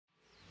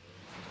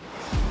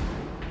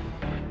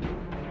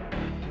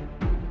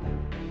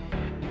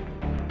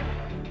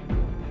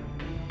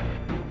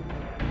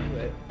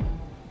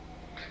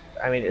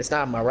I mean, it's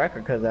not on my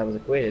record because I was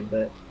acquitted,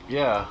 but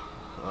Yeah,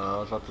 I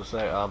was about to say,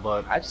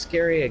 but I just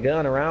carry a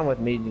gun around with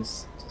me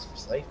just for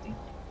safety.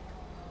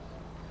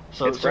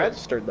 so It's so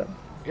registered though.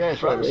 yeah, It's it's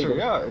still registered. legal.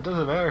 Yeah, it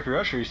doesn't matter if you're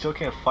registered. You still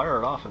can't fire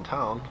it off in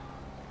town.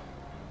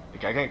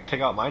 Like I can't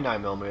take out my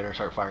 9mm and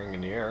start firing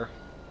in the air,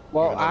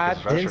 Well, even though I because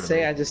it's didn't registered to say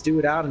me. I just do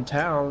it out in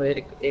town.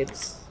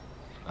 It's.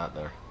 Not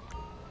there.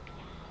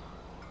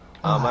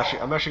 All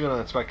I'm actually gonna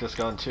inspect this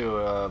gun too.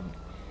 right,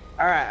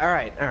 all right, all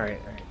right, all right.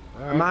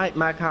 All right.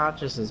 My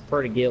conscience is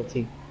pretty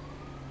guilty.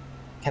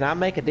 Can I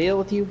make a deal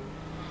with you?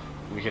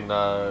 We can.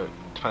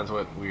 Depends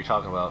what you're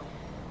talking about.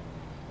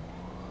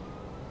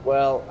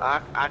 Well,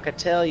 I could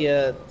tell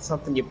you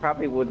something you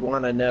probably would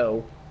want to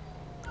know.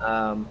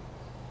 Um,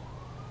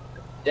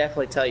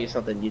 definitely tell you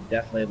something you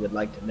definitely would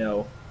like to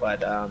know,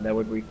 but that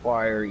would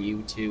require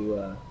you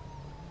to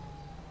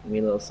give me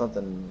a little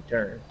something in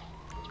return.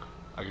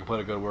 I can put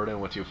a good word in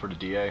with you for the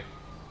DA,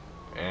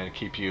 and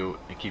keep your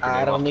I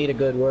name don't off. need a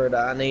good word.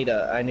 I need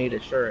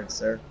assurance,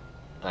 sir.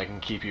 I can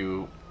keep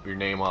your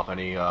name off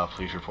any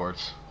police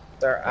reports.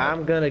 Sir, That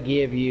I'm gonna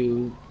give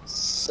you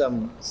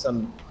some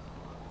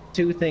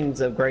two things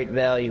of great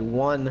value.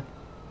 One,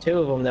 two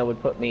of them that would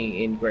put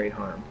me in great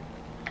harm.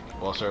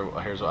 well, sir,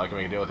 here's what I can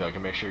make a deal with you. I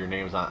can make sure your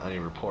name's not on any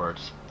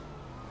reports,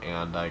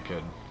 and I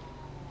could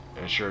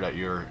ensure that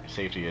your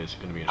safety is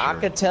going to be I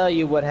ensured. could tell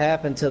you what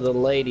happened to the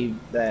lady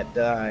that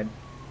died.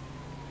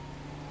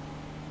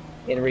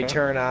 In Okay.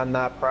 return, I'm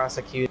not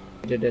prosecuted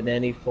in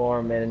any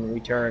form, and in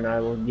return, I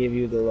will give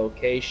you the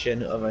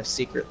location of a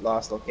secret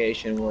lost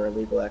location where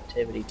illegal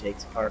activity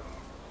takes part.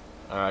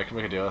 I can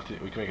make a deal with you.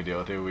 We can make a deal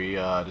with you. We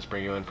just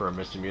bring you in for a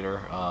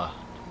misdemeanor.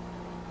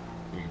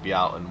 We could be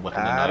out and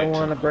within the I don't night.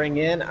 want to bring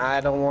in. I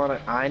don't want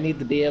to. I need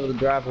to be able to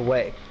drive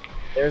away.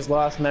 There's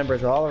lost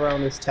members all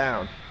around this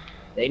town.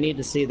 They need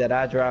to see that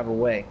I drive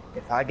away.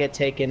 If I get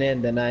taken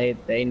in, then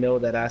they know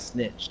that I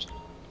snitched.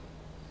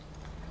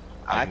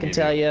 I can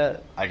tell you.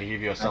 I can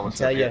give you a I can summons.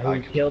 tell you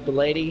who killed the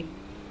lady.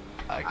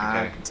 I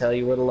I can tell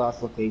you where the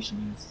lost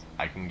location is.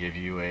 I can give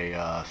you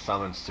a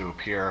summons to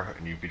appear,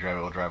 and you'd be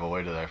able to drive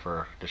away to there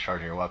for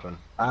discharging your weapon.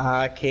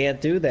 I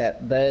can't do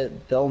that.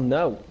 They'll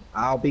know.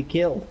 I'll be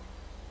killed.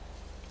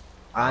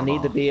 I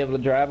need to be able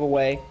to drive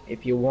away.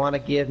 If you want to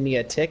give me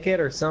a ticket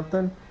or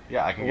something,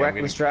 Yeah, I can.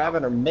 reckless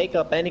driving or make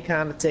up any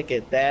kind of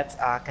ticket,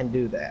 I can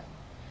do that.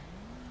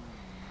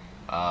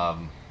 I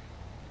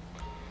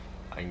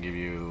can give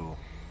you.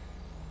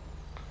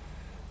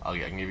 I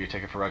can give you a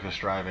ticket for reckless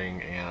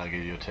driving, and I'll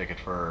give you a ticket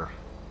for.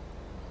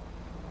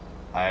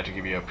 I have to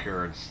give you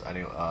appearance. I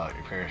need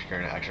appearance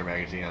carrying an extra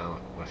magazine on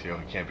with you.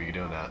 You can't be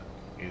doing that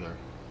either.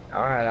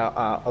 All right,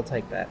 I'll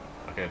take that.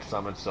 Okay, it's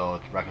summons. So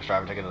it's reckless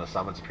driving ticket and the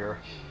summons appear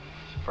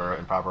for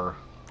improper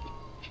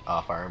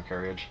firearm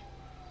carriage.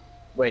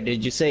 Wait,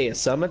 did you say a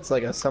summons,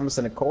 like a summons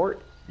in a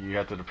court? You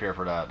have to appear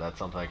for that. That's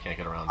something I can't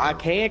get around. I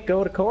can't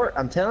go to court.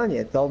 I'm telling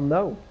you, they'll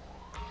know.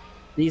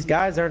 These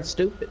guys aren't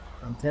stupid.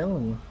 I'm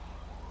telling you.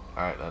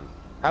 All right then.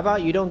 How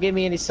about you don't give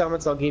me any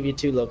summons? I'll give you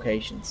 2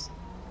 locations.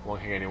 1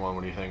 King 81.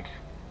 What do you think?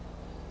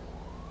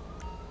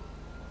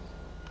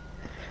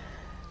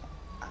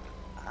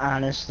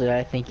 Honestly,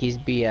 I think he's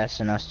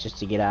BSing us just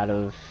to get out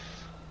of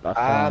a I'm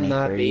felony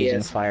not for using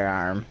a BSing.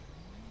 firearm.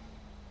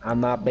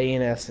 I'm not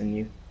BSing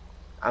you.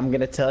 I'm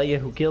gonna tell you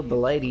who killed the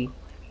lady.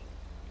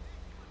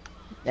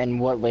 And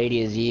what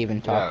lady is he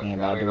even talking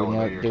about? I know what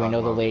lady you're Do we know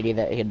talking the about. lady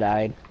that had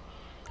died?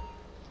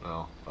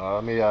 No.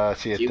 Let me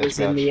see it. She was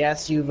in the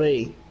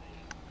SUV.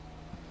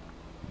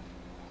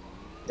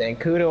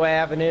 Zancudo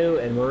Avenue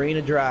and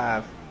Marina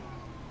Drive.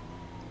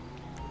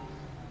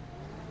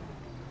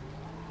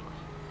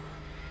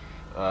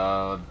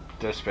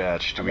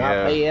 Dispatch. Do I'm we not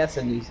have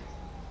BSing you.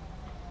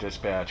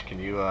 dispatch? Can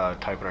you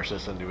type in our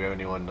system? Do we have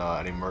anyone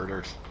any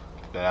murders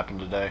that happened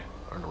today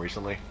or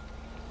recently?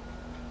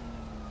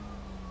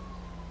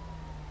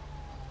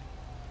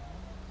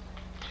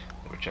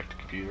 Let me check the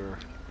computer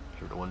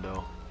through the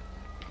window.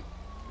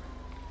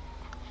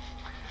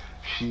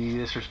 She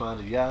just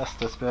responded, yes,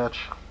 dispatch.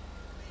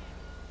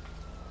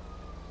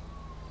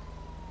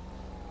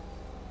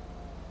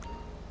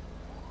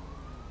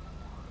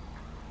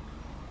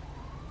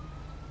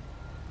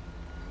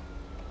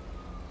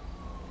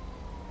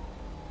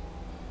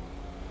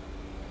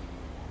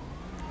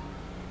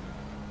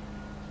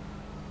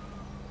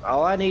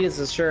 All I need is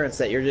assurance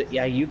that you're.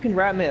 Yeah, you can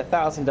write me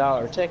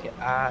 $1,000 ticket.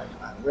 I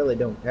really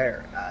don't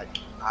care.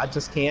 I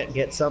just can't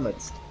get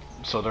summons.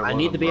 So there I was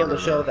need a to be able to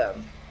murder show there.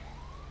 them.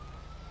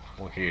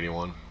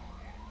 1K81.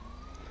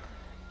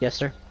 Yes,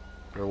 sir.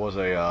 There was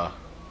a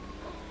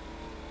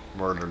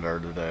murder there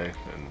today,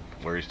 and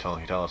where he tell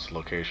us the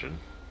location.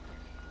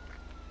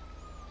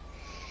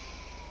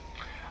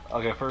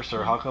 Okay, first,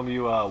 sir, how come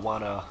you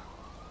wanna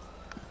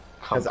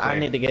come Because I claim?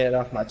 need to get it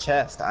off my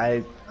chest.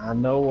 I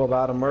know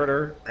about a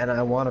murder, and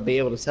I want to be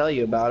able to tell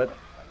you about it.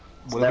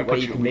 So Well, that we way put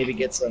you you- can maybe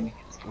get some.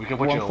 We can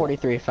put you.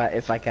 143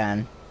 if I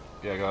can.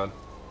 Yeah, go ahead.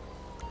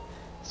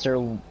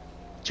 Sir,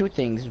 2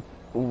 things.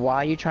 Why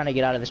are you trying to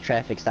get out of this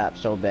traffic stop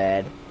so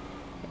bad?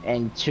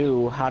 And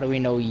 2, how do we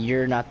know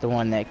you're not the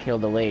one that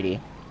killed the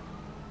lady?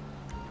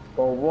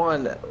 For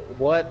one,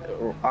 what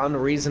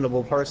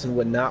unreasonable person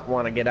would not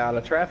want to get out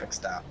of a traffic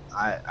stop?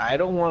 I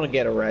don't want to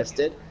get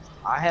arrested.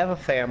 I have a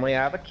family.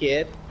 I have a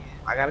kid.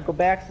 I got to go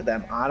back to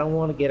them. I don't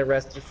want to get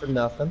arrested for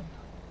nothing.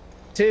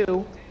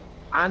 Two,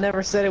 I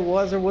never said it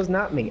was or was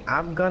not me.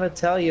 I'm going to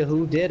tell you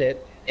who did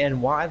it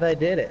and why they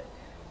did it.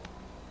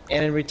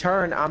 And in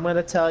return, I'm going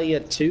to tell you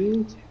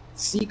 2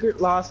 secret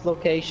lost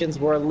locations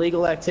where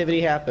illegal activity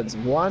happens.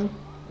 1,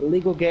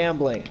 illegal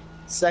gambling.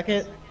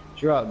 2nd,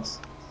 drugs.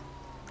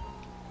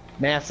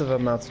 Massive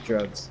amounts of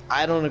drugs.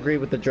 I don't agree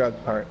with the drug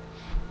part.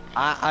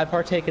 I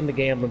partake in the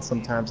gambling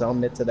sometimes. I'll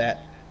admit to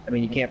that. I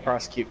mean, you can't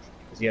prosecute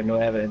because you have no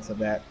evidence of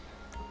that.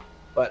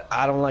 But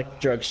I don't like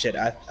drug shit.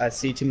 I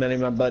see too many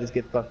of my buddies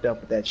get fucked up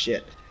with that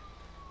shit.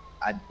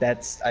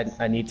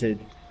 I need to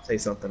say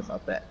something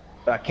about that.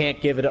 But I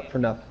can't give it up for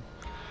nothing.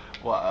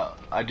 Well,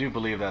 I do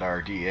believe that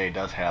our DEA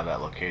does have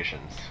that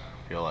locations.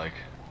 I feel like.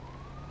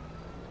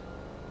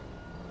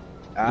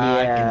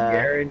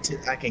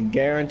 I can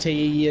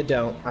guarantee you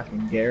don't. I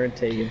can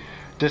guarantee you.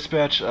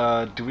 Dispatch,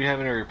 do we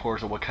have any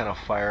reports of what kind of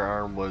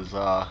firearm was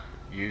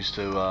used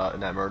to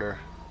in that murder?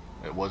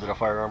 Was it a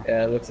firearm?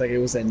 Yeah, it looks like it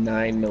was a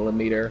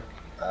 9mm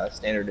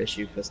standard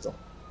issue pistol.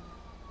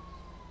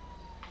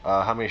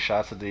 How many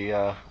shots did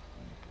the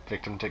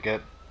victim to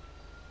get?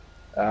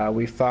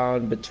 We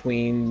found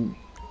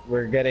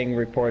we're getting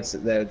reports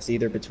that it's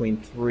either between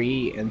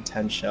 3 and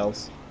 10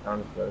 shells. On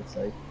the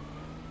website.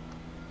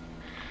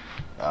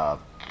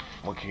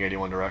 1 King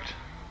 81 direct.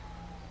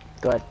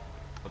 Go ahead.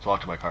 Let's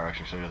walk to my car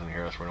actually so he doesn't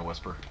hear us. We're gonna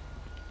whisper.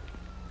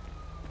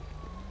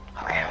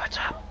 Okay, what's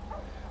up?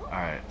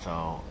 Alright,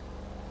 so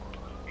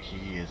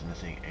he is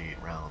missing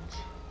 8 rounds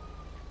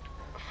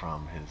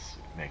from his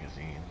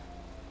magazine.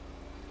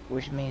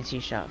 Which means he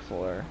shot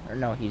 4. Or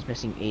no, he's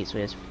missing 8, so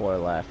he has 4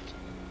 left.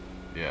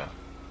 Yeah.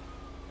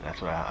 And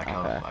that's what I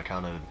counted. Okay. I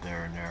counted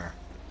there and there.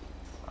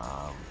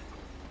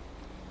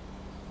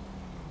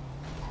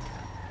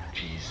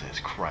 Jesus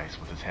Christ,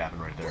 what just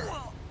happened right there?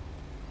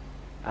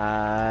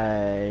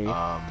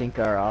 I think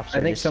our officer.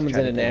 I think just someone's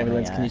tried in to an kill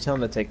ambulance. AI. Can you tell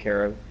them to take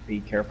care of? Be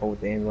careful with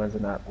the ambulance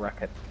and not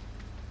wreck it.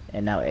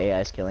 And now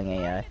AI is killing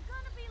AI.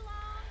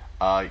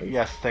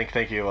 Yes, thank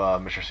you,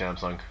 Mr.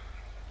 Samsung.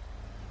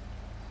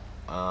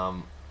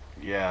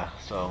 Yeah,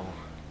 so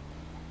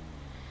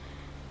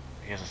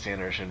he has a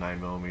standard issue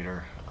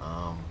 9mm.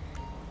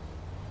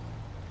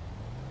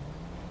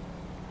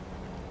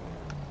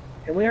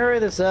 Can we hurry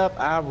this up?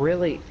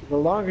 The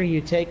longer you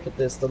take with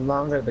this, the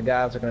longer the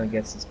guys are going to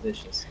get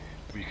suspicious.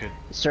 We could.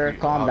 Sir,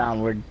 calm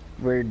down.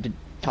 We're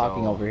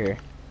talking over here.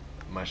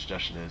 My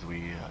suggestion is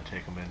we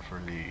take him in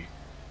for the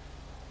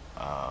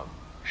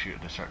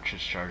start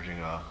discharging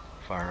a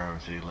firearm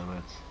in city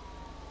limits.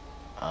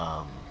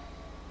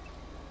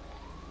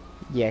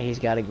 Yeah, he's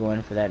got to go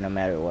in for that no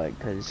matter what,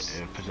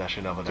 because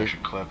Possession of an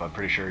extra clip. I'm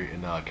pretty sure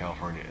in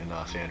California, in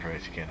San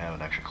Andreas, you can't have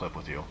an extra clip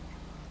with you.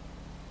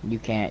 you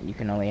can't. You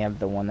can only have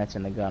the one that's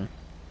in the gun.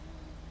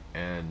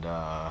 And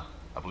I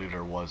believe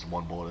there was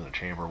 1 bullet in the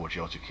chamber, which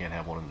you also can't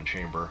have one in the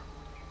chamber.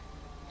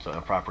 So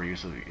improper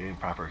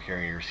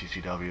carrying your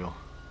CCW.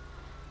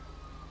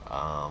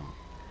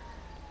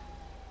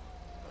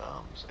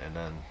 And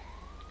then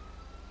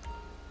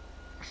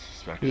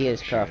suspected He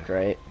is shooting. cuffed,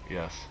 right?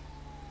 Yes.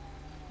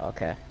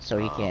 Okay, so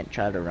he can't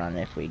try to run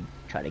if we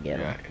try to get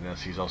Yeah, him. and then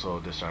he's also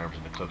disarmed,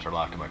 and the clips are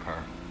locked in my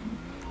car.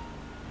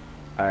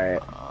 All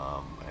right.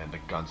 And the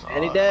guns.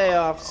 Any day,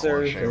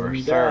 officer. chamber.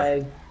 Any Sir.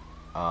 day.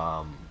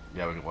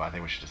 Yeah, I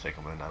think we should just take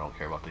him in. I don't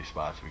care about these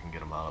spots. We can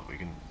get him out. We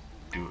can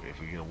do if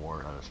we get a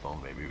warrant on his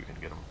phone. Maybe we can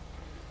get him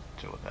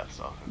to with that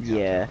stuff. if we have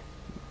Yeah.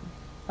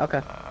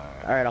 Okay.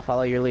 to. All right, I'll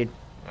follow your lead.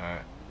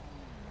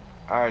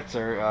 All right,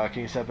 sir.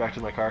 Can you step back to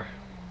my car?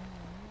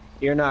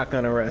 You're not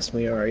going to arrest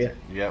me, are you?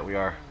 Yeah, we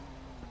are.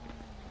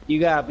 You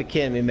gotta be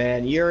kidding me,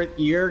 man.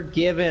 You're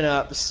giving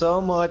up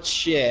so much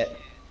shit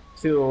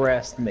to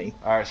arrest me.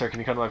 All right, sir. Can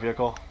you come to my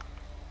vehicle?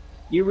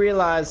 You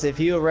realize if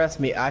you arrest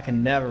me, I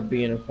can never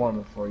be an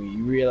informant for you.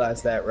 You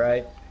realize that,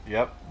 right?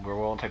 Yep, we're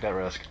willing to take that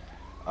risk.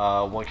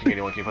 1 King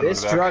 81, can you put him in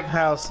This the back? drug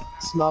house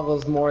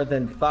smuggles more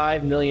than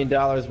 $5 million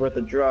worth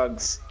of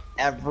drugs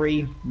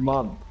every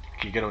month.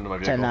 Can you get him to my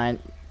vehicle? 10-9.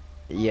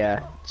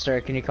 Yeah. Sir,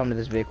 can you come to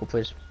this vehicle,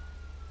 please?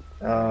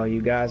 Oh,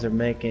 you guys are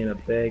making a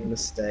big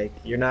mistake.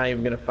 You're not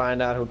even gonna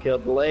find out who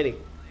killed the lady.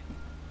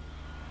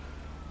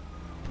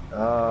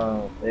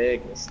 Oh,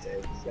 big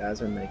mistake you guys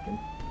are making.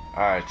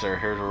 Alright, sir,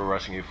 here's what we're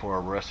arresting you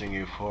for. We're arresting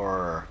you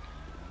for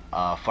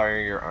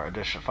firing your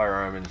additional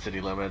firearm in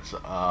city limits,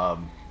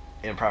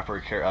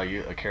 improper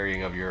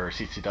carrying of your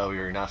CCW.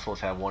 You're not supposed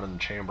to have one in the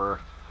chamber,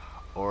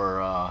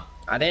 or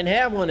I didn't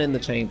have one in the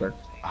chamber.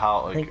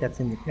 how? I think that's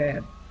in the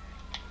cab.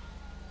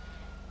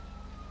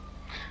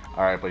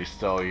 Alright, but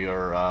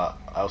you're I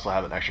also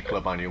have an extra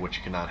clip on you, which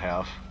you cannot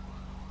have.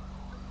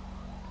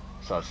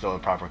 So it's still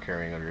improper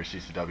carrying of your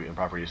CCW,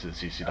 improper use of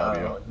the CCW.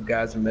 Oh, you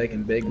guys are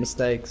making big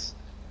mistakes.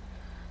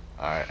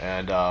 Alright,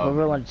 and We're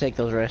willing to take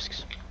those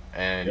risks.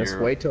 and Just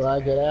you're wait till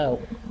I get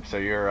out. so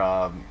you're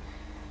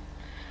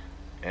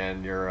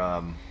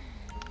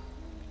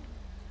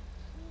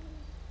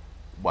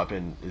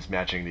weapon is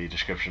matching the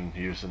description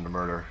used in the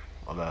murder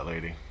of that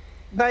lady.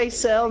 They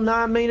sell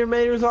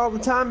 9mm all the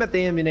time at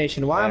the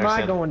ammunition. Why am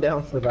I understand, going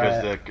down for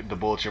that? because the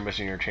bullets you're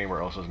missing in your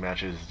chamber also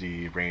matches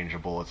the range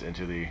of bullets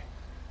into the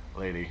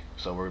lady.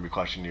 So we're gonna be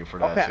questioning you for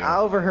that Okay, too. I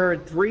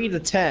overheard 3 to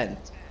 10.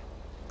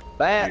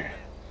 That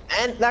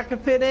and that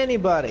could fit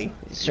anybody.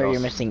 Sir, you're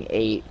missing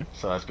 8.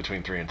 So that's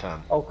between 3 and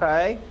 10.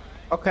 Okay.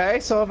 Okay,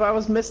 so if I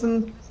was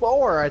missing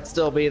 4, I'd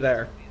still be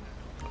there.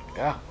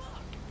 Yeah.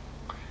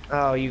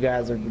 Oh, you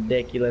guys are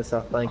ridiculous.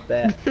 I'll think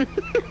that.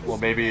 Well,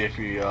 maybe if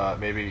you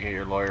maybe you get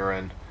your lawyer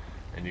in,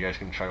 and you guys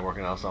can try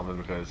working out something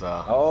because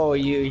Oh,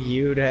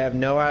 you'd have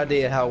no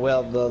idea how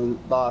well the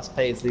boss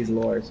pays these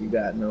lawyers. You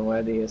got no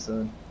idea,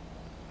 son.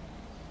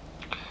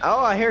 Oh,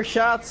 I hear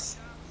shots.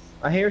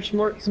 I hear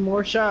some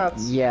more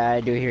shots. Yeah, I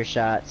do hear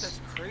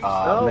shots.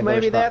 Oh,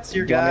 maybe that's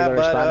your guy, but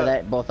respond to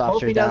that? Both hope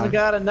officers he doesn't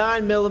down. got a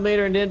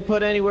 9mm and didn't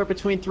put anywhere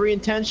between 3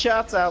 and 10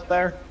 shots out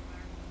there.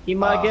 He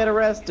might get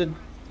arrested.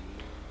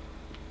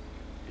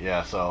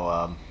 yeah. So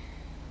All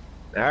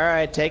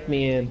right, take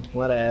me in.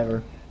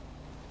 Whatever.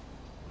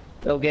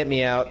 They'll get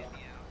me out.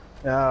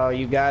 Oh,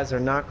 you guys are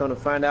not going to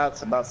find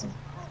out about some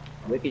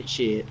wicked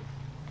shit.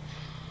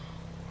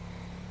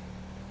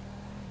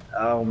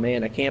 Oh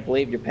man, I can't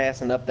believe you're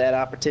passing up that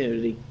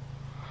opportunity.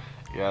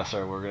 yeah,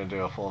 sir. We're gonna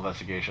do a full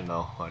investigation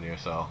though on you.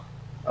 So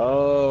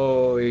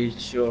Oh,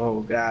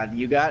 oh God,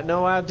 you got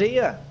no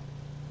idea.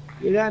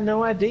 You got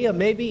no idea.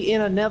 Maybe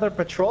in another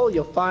patrol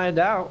you'll find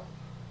out.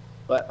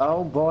 But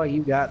oh boy,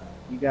 you got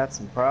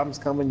some problems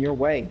coming your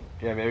way.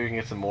 yeah, maybe we can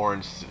get some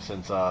warrants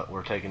since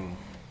we're taking.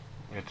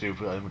 We have to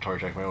do an inventory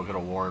check. Maybe we'll get a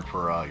warrant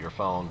for your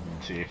phone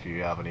and see if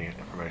you have any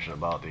information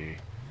about the.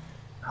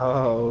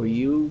 Oh,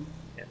 you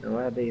got no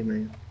idea,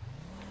 man.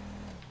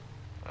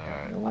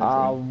 Alright. No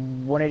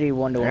idea.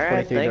 181 to All right,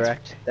 143 thanks.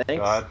 direct. Thanks.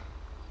 Go ahead.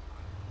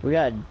 We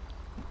got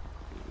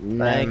 9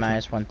 Thank you.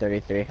 minus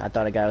 133. I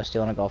thought a guy was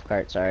stealing a golf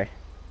cart, sorry.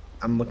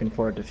 I'm looking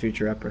forward to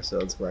future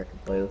episodes where I can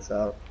play this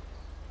out.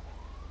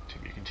 To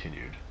be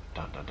continued.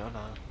 Dun dun dun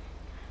dun.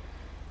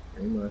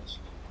 Very much.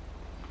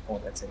 Oh,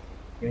 that's it.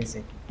 Give me a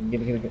second.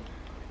 Give me.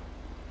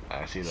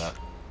 I see that.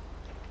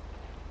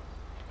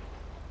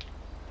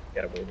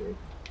 Gotta wait.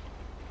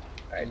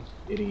 Alright,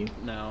 idiot.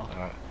 No,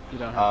 Alright. you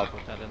don't have to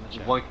put that in the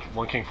chat.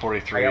 One King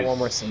 43. I got is- one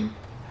more scene.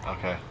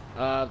 Okay.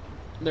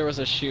 There was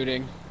a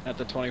shooting at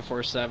the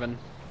 24/7.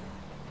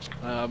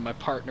 My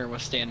partner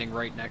was standing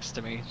right next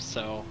to me,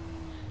 so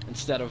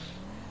instead of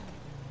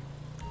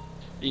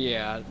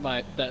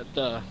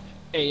the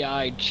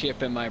AI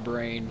chip in my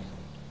brain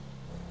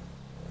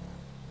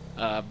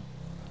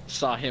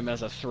saw him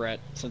as a threat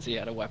since he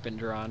had a weapon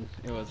drawn.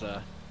 It was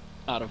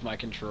out of my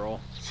control.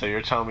 So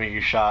you're telling me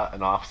you shot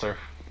an officer?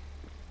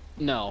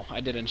 No, I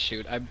didn't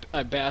shoot.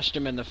 I bashed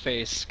him in the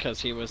face because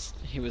he was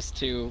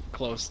too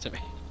close to me.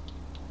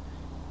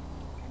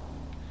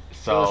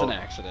 So It was an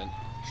accident.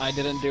 I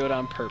didn't do it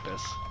on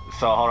purpose.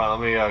 So hold on,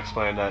 let me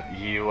explain that.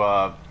 You,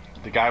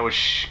 the guy was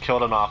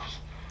killed an officer.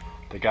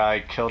 The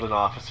guy killed an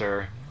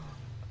officer,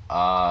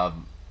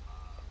 and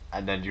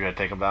then you had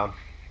to take him down.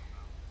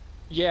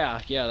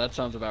 Yeah, that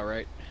sounds about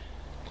right.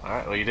 All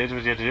right, well you did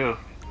what you had to do.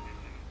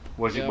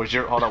 Was Yep. was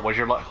your hold on? Was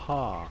your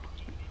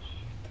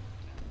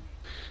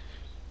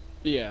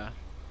Yeah,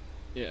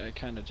 I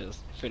kind of just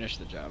finished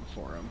the job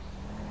for him.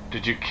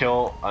 Did you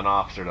kill an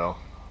officer though?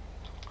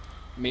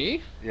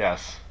 Me?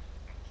 Yes.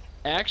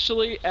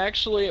 Actually,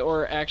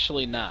 or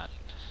actually not?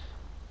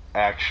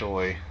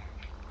 Actually.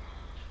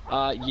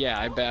 Yeah,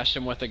 I bashed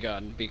him with a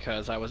gun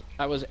because I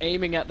was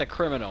aiming at the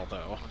criminal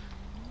though.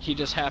 He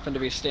just happened to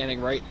be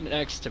standing right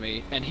next to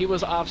me, and he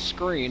was off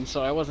screen,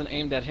 so I wasn't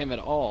aimed at him at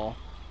all.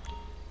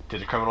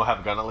 Did the criminal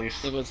have a gun at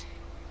least? It was,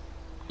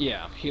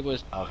 yeah, he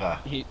was. Okay.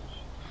 He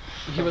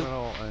was.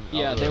 Criminal and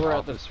Yeah, other they were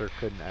at the. officer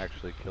couldn't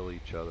actually kill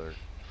each other,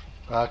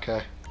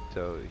 Okay.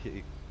 so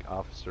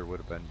officer would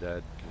have been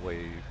dead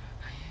way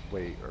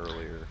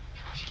earlier.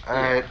 All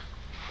right.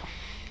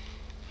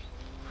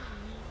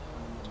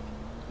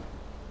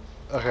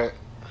 Okay.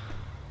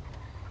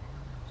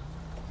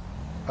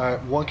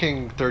 Alright, 1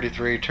 King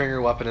 33, turn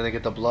your weapon in and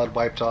get the blood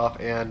wiped off,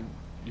 and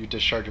you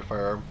discharge your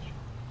firearm.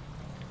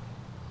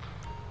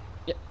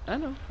 Yeah, I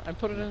know. I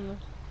put it in the.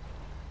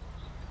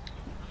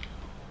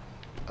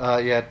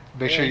 Yeah,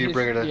 make sure you he's-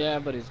 bring it in. Yeah,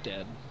 but he's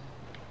dead.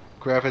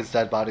 Grab his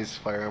dead body's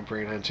firearm,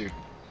 bring it into.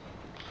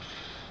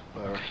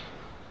 Whatever.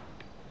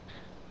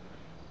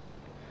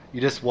 You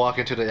just walk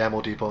into the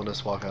ammo depot and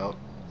just walk out.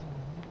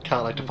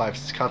 Count to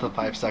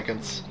 5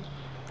 seconds.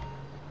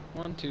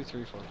 1, 2,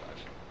 3, 4, 5.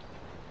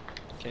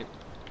 Okay.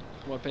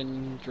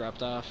 Weapon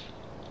dropped off.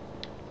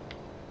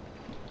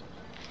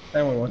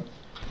 911.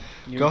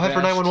 You Go ahead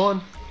for bashed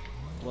 911.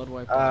 Blood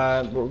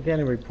wipe. We're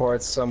getting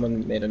reports.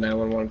 Someone made a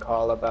 911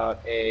 call about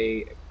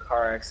a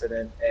car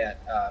accident at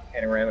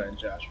Panorama and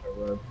Joshua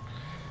Road.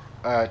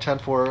 Alright,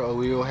 10-4,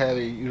 we will have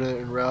a unit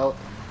en route.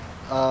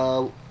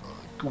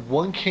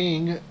 1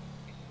 King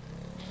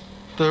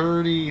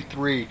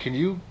 33, can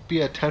you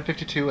be at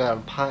 1052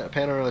 at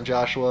Panorama and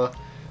Joshua?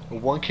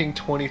 1 King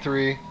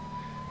 23,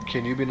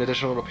 can you be an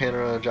additional to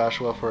Panorama and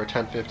Joshua for a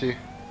 1050?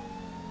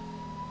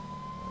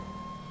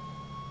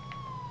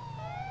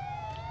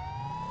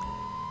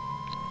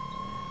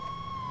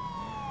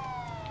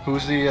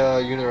 Who's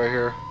the unit right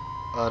here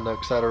on the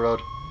side of the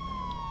road?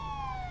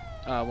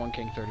 1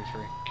 King 33.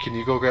 Can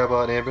you go grab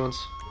an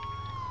ambulance?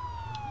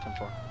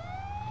 10-4.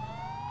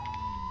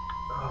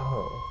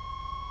 Oh.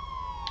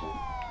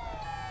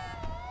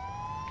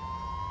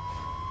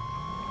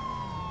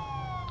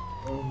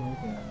 Oh my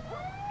god.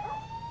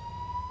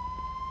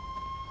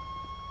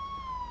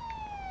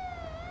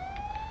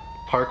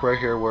 Park right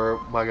here where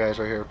my guy's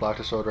right here. Block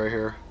this road right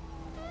here.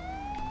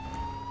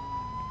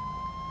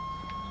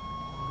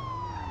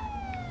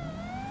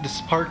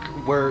 This park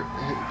where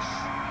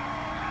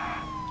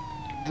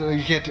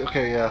you can't.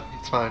 Okay, yeah,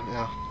 it's fine.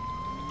 Yeah.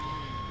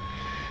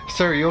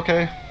 Sir, you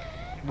okay?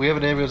 We have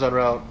an ambulance en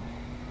route.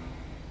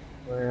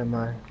 Where am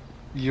I?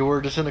 You were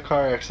just in a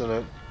car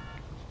accident.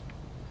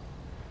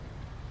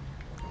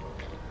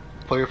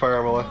 Pull your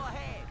firearm away.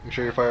 Make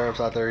sure your firearm's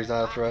not there. He's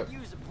not a threat.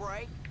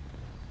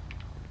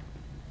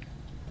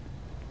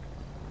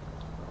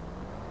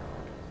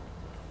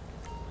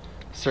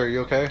 Sir,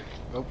 you okay?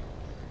 Nope.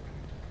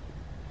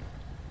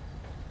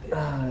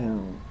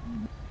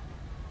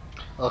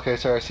 Okay,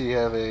 sir, I see you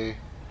have a...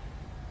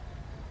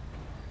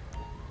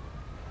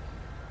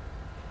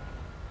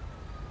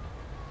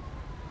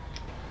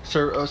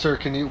 Sir, sir,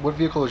 can you... What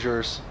vehicle is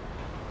yours?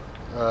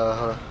 Hold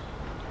on.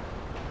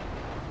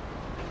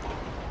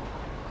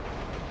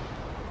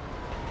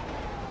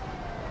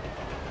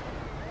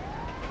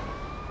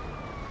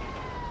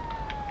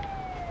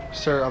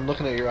 Sir, I'm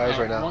looking at your eyes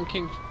right now. 1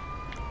 King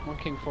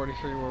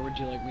 43, where would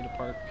you like me to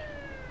park?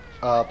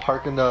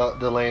 Park in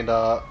the lane,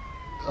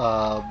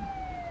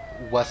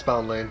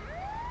 westbound lane.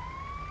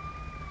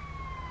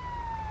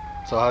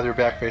 So have your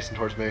back facing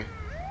towards me. 10-4.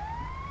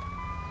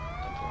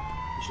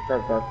 You should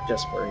probably park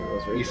just where he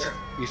was right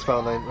there.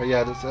 Eastbound lane. Oh,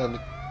 yeah, this end.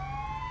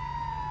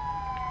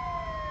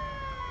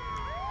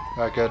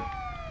 Alright, good.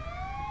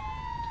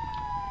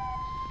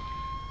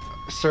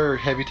 Sir,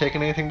 have you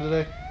taken anything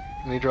today?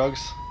 Any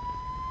drugs?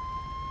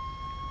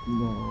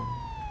 No,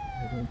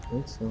 I don't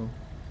think so.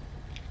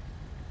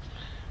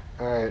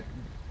 Alright.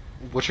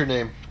 What's your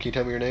name? Can you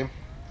tell me your name?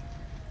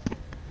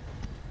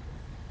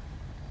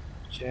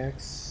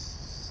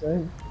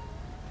 Jackson?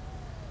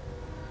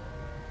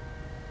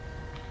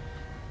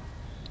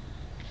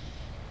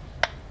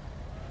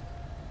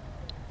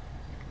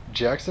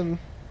 Jackson?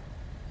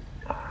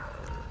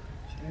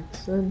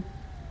 Jackson?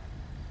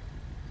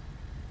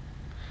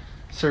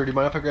 Sir, do you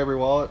mind if I grab your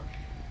wallet?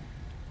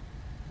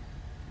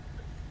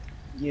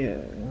 Yeah.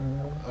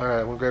 Alright,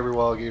 I'm gonna grab your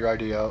wallet, get your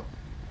ID out.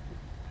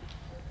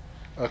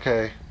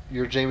 Okay,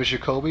 your name is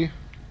Jacoby?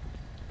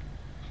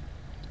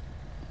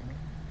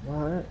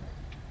 What?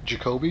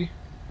 Jacoby?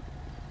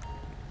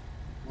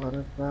 What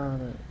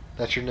about it?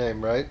 That's your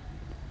name, right?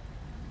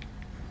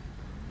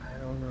 I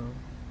don't know.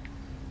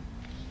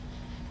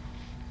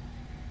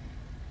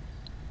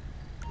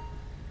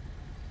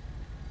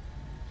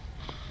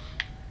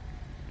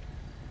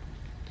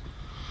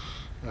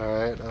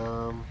 Alright,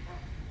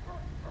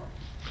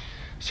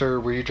 Sir,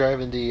 were you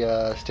driving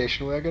the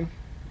station wagon?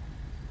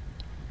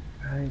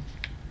 I don't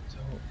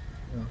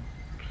know.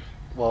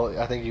 Well,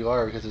 I think you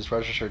are because it's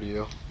registered to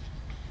you.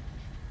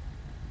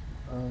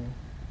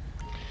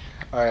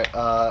 Alright,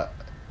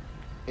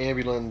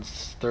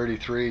 ambulance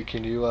 33,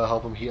 can you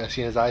help him? I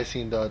see his eyes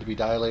seem to be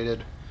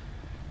dilated.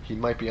 He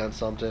might be on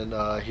something.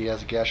 He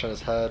has a gash on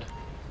his head.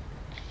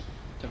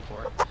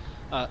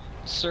 10-4.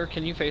 Sir,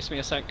 can you face me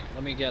a sec?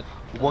 Let me get.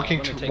 One King,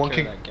 let me take one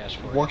care King, of that gash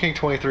for you. 1 King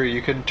 23.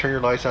 You can turn your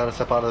lights on and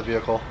step out of the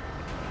vehicle.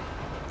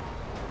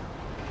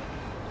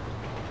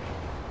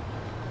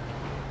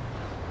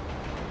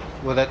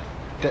 Well,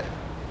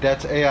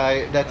 that's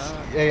AI. That's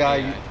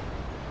AI.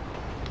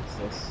 What's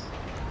this?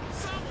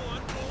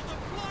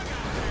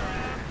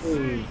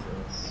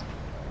 Jesus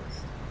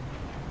Christ.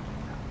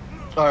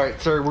 All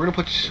right, sir. We're gonna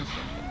put.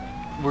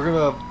 We're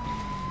gonna.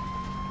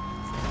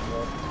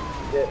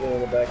 Get me in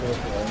the back of the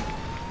car.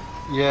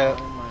 Yeah.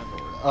 Oh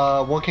my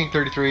lord. 1 King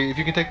 33. If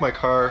you can take my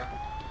car,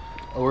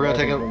 we're gonna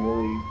take him.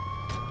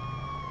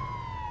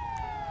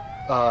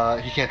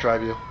 He can't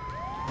drive you.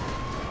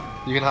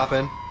 You can hop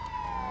in,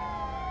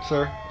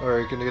 sir, or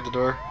you can get the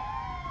door.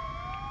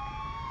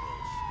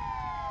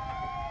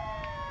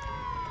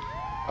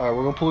 Alright,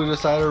 we're gonna pull you to the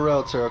side of the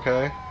road, sir,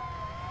 okay?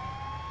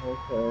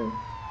 Okay.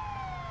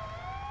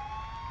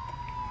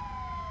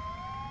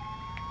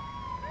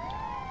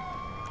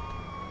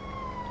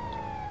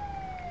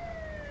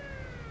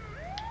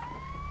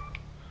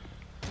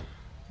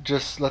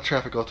 Just let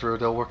traffic go through.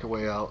 They'll work their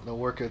way out. They'll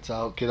work it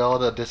out. Get all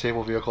the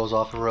disabled vehicles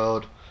off the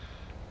road.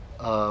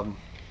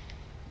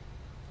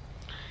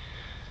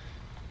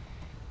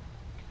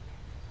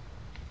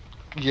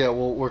 Yeah,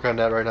 we'll work on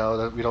that right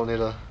now. We don't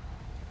need a...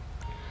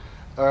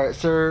 Alright,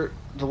 sir.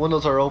 The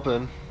windows are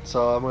open,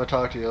 so I'm going to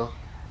talk to you.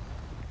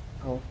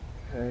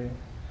 Okay.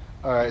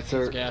 Alright, His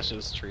sir. gash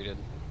is treated.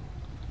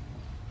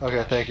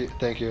 Okay,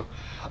 thank you.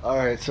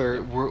 Alright,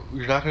 sir.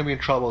 You're not going to be in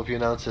trouble if you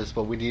announce this,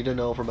 but we need to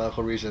know for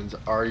medical reasons.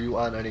 Are you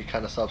on any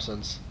kind of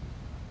substance?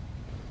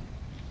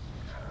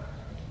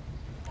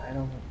 I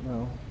don't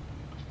know.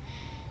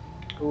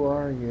 Who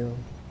are you?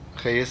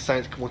 Okay, he has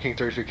science, 1 King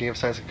 33, can you have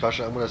science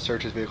concussion? I'm gonna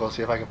search his vehicle,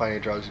 see if I can find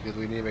any drugs, because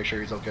we need to make sure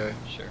he's okay.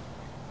 Sure.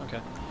 Okay.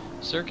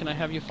 Sir, can I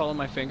have you follow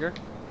my finger?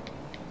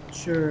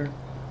 Sure.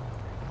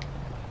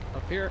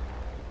 Up here.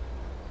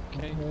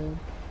 Okay. Okay.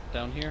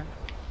 Down here.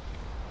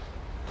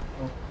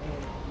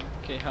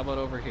 Okay, how about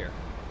over here?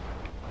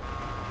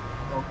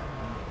 Okay.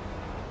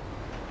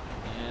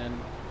 And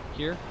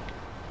here?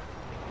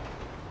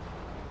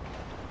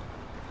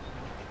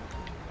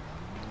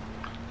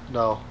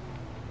 No.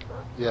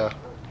 Yeah.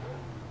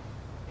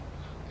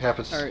 It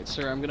happens. Alright,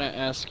 sir, I'm gonna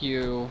ask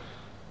you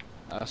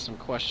some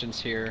questions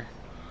here.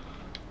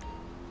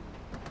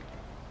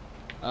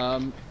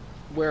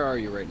 Where are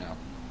you right now?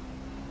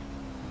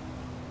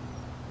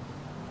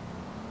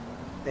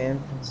 San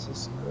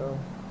Francisco.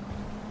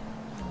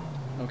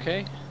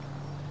 Okay.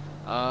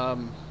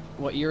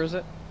 What year is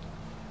it?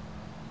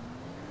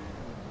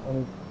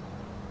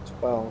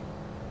 2012.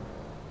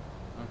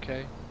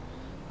 Okay.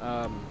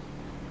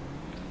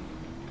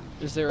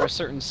 Is there a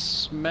certain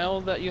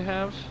smell that you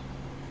have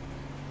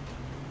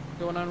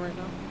going on right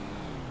now?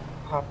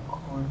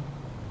 Popcorn.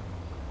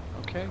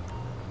 Okay.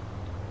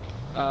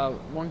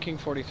 1 King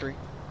 43.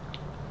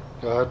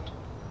 Go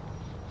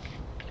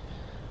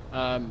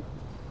ahead.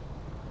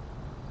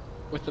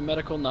 With the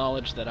medical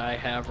knowledge that I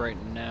have right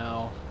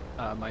now,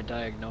 my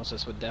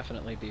diagnosis would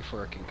definitely be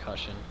for a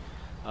concussion.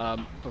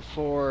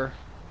 Before,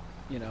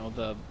 you know,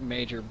 the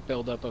major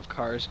buildup of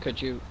cars,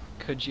 could you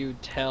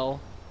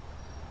tell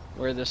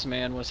where this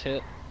man was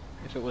hit?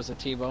 If it was a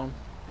T-bone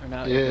or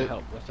not? It would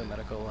help with the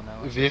medical The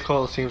analysis.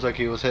 vehicle seems like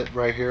he was hit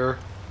right here.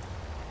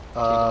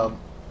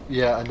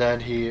 Yeah, and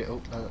then he,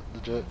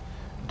 legit.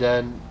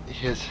 Then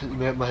his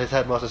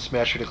head must have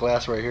smashed through the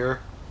glass right here.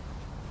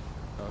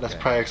 That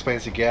Okay. probably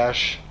explains the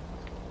gash.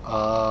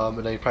 And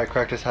then he probably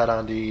cracked his head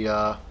on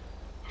the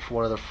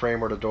one of the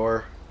frame or the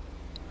door.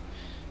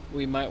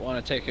 We might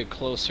want to take a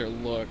closer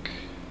look.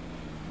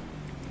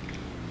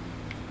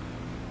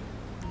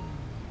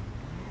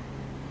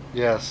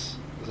 Yes,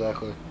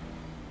 exactly.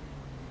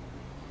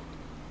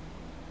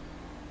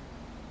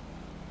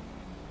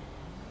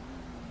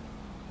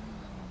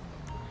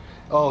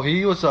 Oh,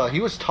 he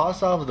was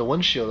tossed out of the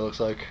windshield. It looks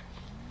like.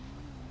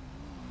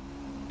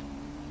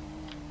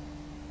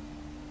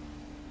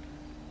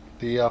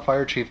 The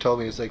fire chief told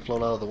me he's like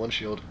flown out of the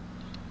windshield.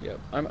 Yep.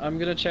 I'm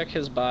gonna check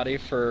his body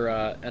for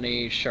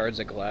any shards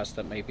of glass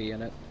that may be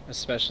in it,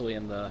 especially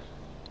in the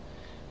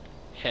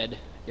head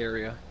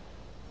area.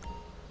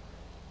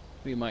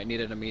 We might need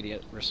an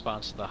immediate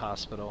response to the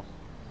hospital,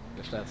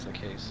 if that's the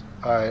case.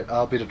 All right,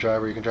 I'll be the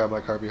driver. You can drive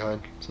my car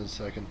behind, since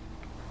I can.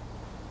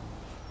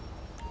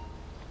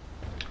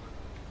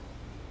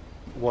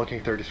 1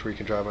 King 33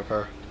 can drive my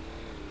car.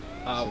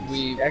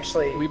 We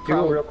Actually, we do a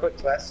probably real quick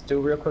test. Do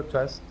a real quick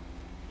test.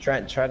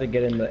 Try to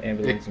get in the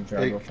ambulance and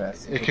drive real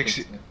fast. It kicks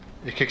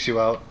you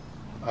out.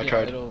 I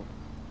tried. It'll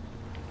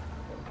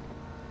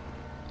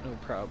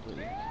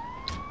probably.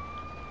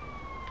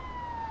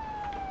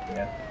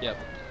 Yeah. Yep.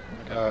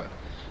 Okay.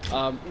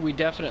 Alright. We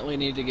definitely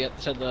need to get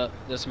to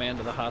this man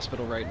to the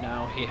hospital right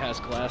now. He has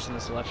glass in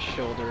his left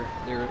shoulder.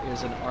 There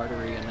is an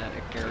artery in that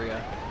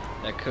area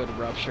that could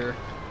rupture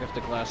if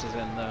the glass is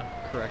in the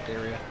correct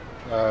area.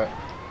 Alright.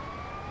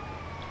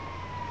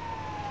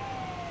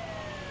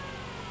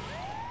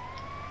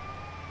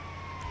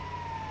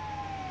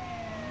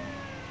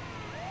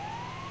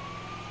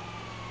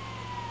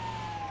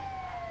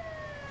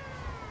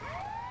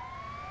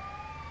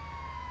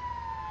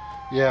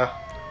 Yeah.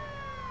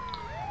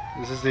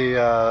 This is the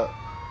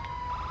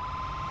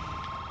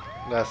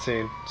last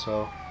scene,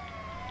 so.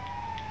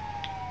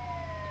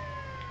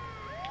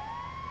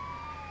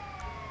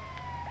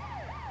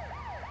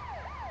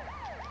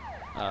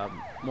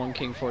 1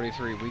 King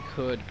 43, we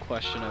could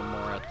question him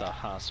more at the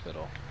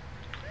hospital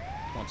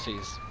once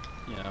he's,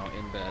 you know,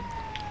 in bed,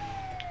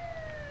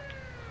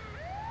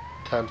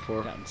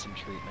 10-4. gotten some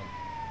treatment.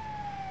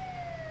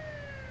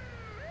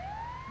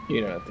 You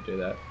don't have to do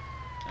that.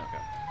 Okay.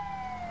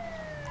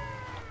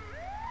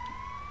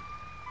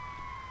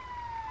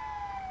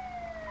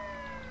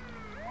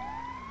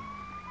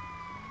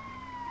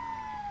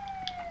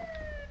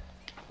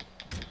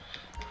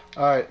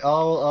 Alright,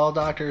 all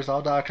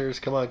doctors,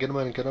 come on, get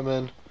them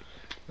in.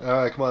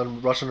 Alright, come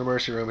on, rush in the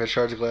emergency room, get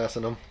shards of glass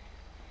in them.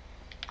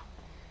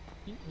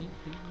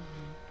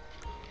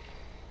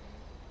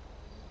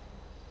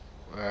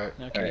 Alright,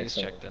 Okay, Alright, he's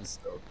so checked in. let's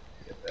go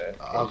get that.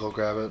 I'll go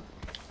grab it.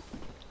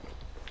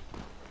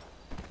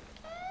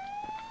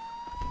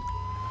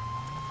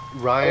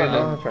 Ryan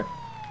Hold on, and... that's right.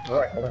 Oh,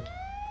 Alright, hold on.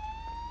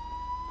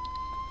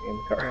 In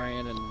the car.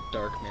 Brian and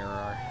Dark Mirror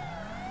are.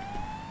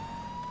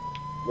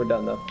 We're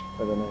done though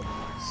for the night.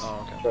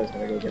 Oh, okay. Troy's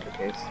gonna go get the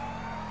case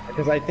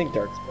because I think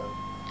Dark's done.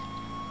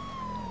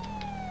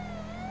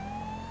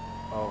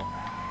 Oh,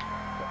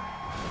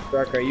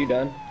 Dark, are you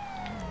done?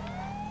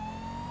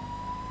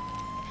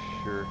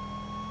 sure.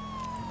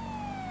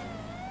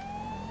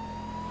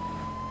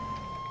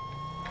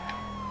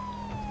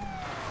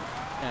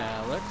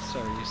 Alex,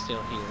 are you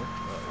still here?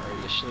 Or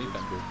are you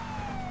sleeping?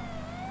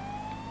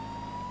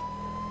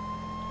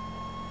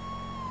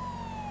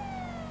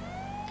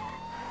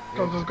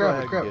 Go, Just grab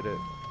ahead it, grab and it. get it.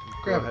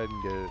 Grab Go it. ahead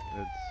and get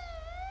it.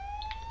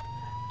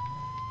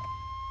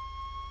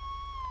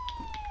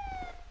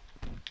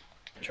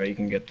 Sure, you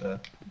can get the.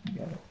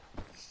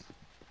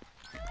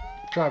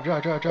 Drive,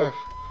 drive, drive, drive.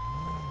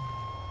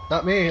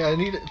 Not me, I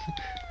need it.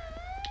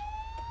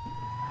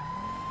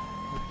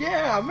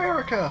 Yeah,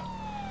 America!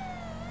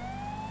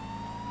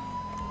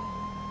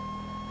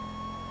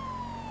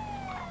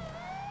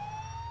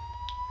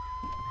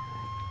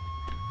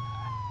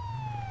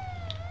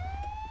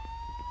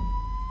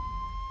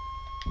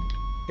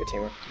 Good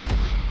teamwork.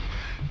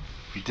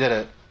 We did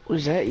it.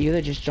 Was that you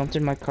that just jumped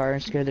in my car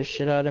and scared the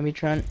shit out of me,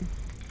 Trent?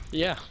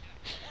 Yeah.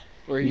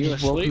 Were You you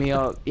just woke asleep? me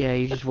up. Yeah,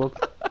 you just woke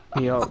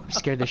me up,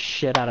 scared the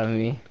shit out of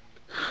me.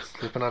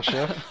 Sleeping on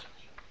shift?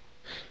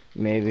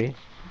 Maybe.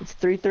 It's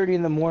 3:30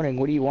 in the morning.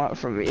 What do you want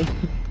from me?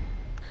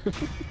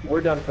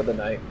 We're done for the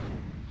night.